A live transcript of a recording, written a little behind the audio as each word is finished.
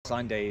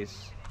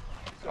Sundays,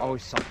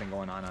 always something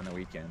going on the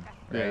weekend,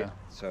 right? Yeah.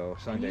 So And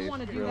Sundays you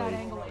want to do really that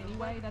angle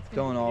anyway. That's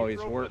gonna don't be always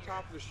Throw work the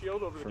top of the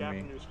shield over the for gap me.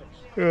 into his face.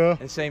 Yeah.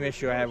 The same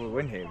issue I have with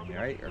Windhaven,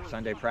 right? Or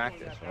Sunday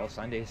practice. Well,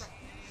 Sunday's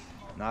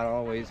not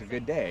always a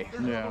good day.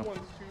 Yeah.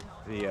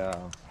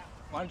 The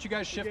Why don't you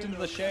guys shift into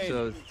the shade?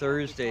 so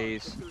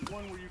Thursdays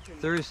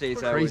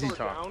I Crazy was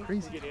talk.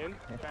 Crazy.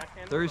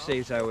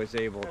 Thursdays I was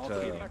able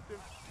to,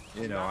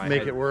 you know, I Make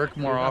had- it work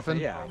more often.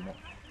 Yeah,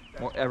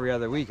 more, every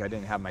other week I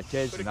didn't have my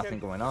kids, nothing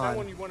going on.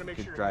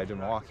 Could drive to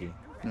Milwaukee.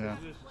 Yeah.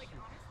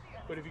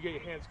 But if you get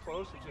your hands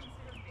close, it's just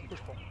push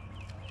pull.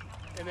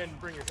 And then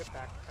bring your hip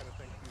back kind of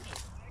thing.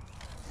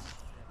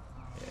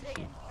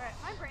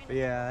 But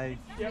yeah,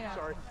 Yep,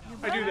 sorry.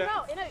 I No, do no,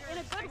 that. no, in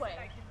a good way,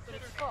 but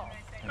it's full.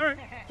 All right.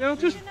 Now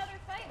just Another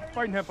fight or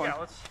fight and have fun. Yeah,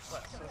 let's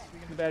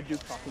The bad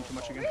Duke talking too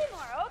much again. three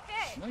more?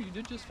 Okay. No, you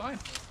did just fine.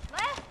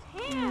 Left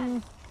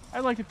hand. I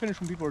like to finish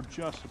when people are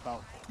just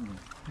about.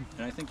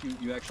 And I think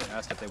you actually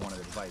asked if they wanted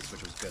advice,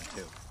 which was good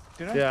too.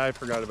 Did I? Yeah, I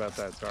forgot about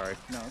that. Sorry.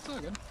 No, it's all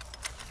good.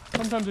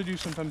 Sometimes I do,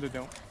 sometimes I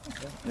don't.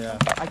 Yeah.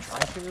 I try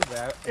to, but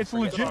I It's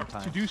forget legit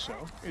sometimes. to do so.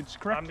 It's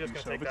correct to do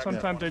so. But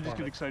sometimes I just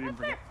get excited and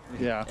forget.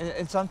 Yeah.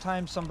 And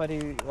sometimes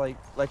somebody like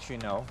lets you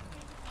know,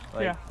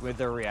 like Yeah. with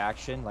their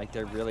reaction, like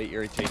they're really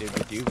irritated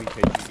with you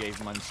because you gave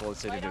them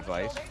unsolicited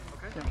advice.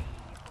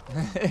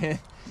 Yeah,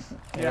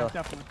 You know,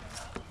 definitely.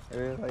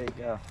 they're like,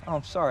 oh,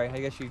 I'm sorry. I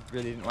guess you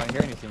really didn't want to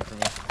hear anything from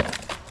me.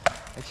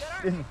 I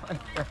just didn't want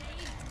to hear.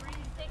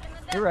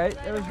 You're right.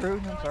 That was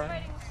rude. I'm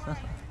sorry.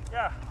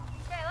 Yeah.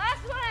 Okay,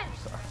 last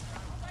one.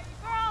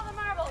 For all the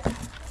marbles.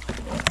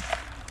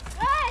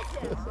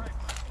 Good. Good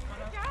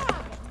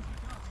job.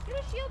 Get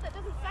a shield that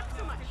doesn't suck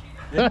so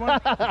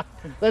much.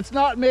 That's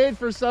not made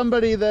for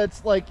somebody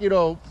that's like, you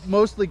know,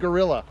 mostly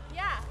gorilla.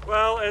 Yeah.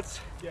 Well, it's.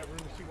 Yeah, we're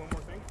gonna see one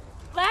more thing.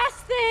 Last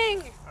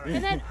thing.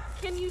 And then,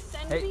 can you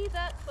send Hey. me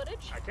that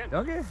footage? I can.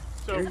 Okay.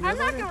 So You're I'm not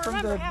learning gonna from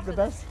remember half the of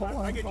best this. pole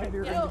on get you.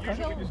 fighter You'll- in the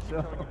country. you'll-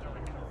 So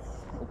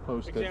We'll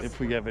post it if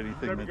we have anything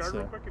Grab your that's. guard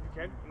real quick if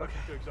you can. I'm not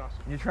too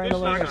exhausted. you're trying to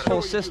This learn is this not whole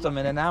what you do system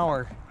in left an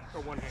hour. For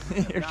one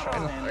hand. You're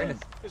trying to learn it.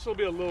 This will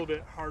be a little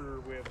bit harder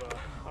with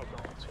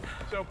alcohols.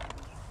 So,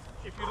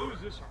 if you lose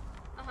this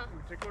arm in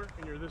particular,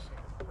 and you're this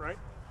hand, right?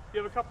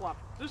 You have a couple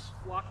options. This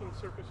locking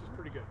surface is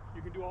pretty good.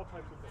 You can do all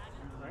types of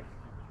things, right?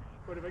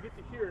 But if I get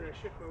to here and I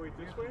shift my weight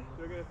this way,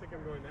 they're going to think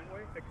I'm going that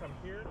way. I come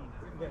here,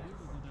 this.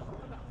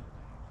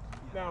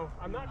 Now,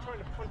 I'm not trying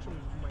to punch them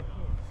with my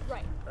hand.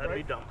 Right. That'd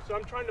be dumb. So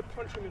I'm trying to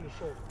punch him in the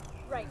shoulder.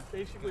 Right.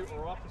 Basically,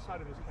 or off the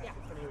side of his head, Yeah.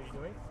 depending on what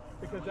you're doing,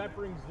 because that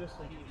brings this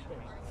into his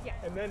face. Yeah.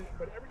 And then,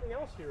 but everything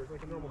else here is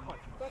like a normal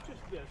punch. It's not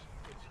just this,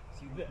 it's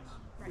this.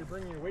 You're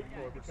bringing your weight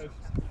forward because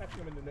catching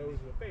him in the nose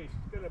and the face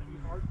is going to be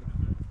hard.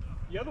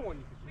 The other one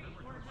you can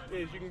do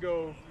is you can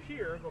go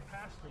here, go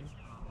past him.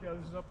 See how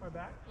this is up my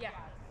back? Yeah.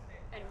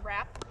 And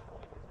wrap.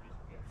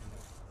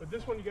 But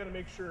this one you got to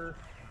make sure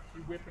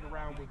you whip it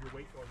around with your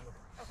weight going with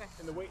it. Okay.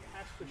 And the weight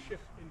has to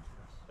shift into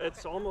this.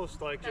 It's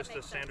almost like That just a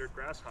makes sense. standard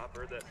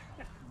grasshopper that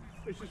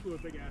It's just with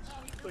a big ass.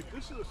 Like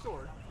this is a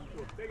sword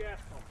with a big ass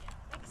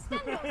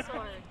punch. Extendo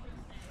sword.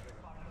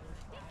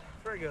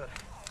 very good.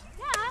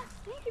 Yeah.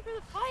 Thank you for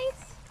the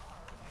fights.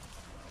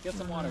 Get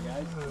some water,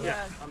 guys.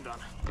 Yeah, I'm done.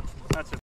 That's it.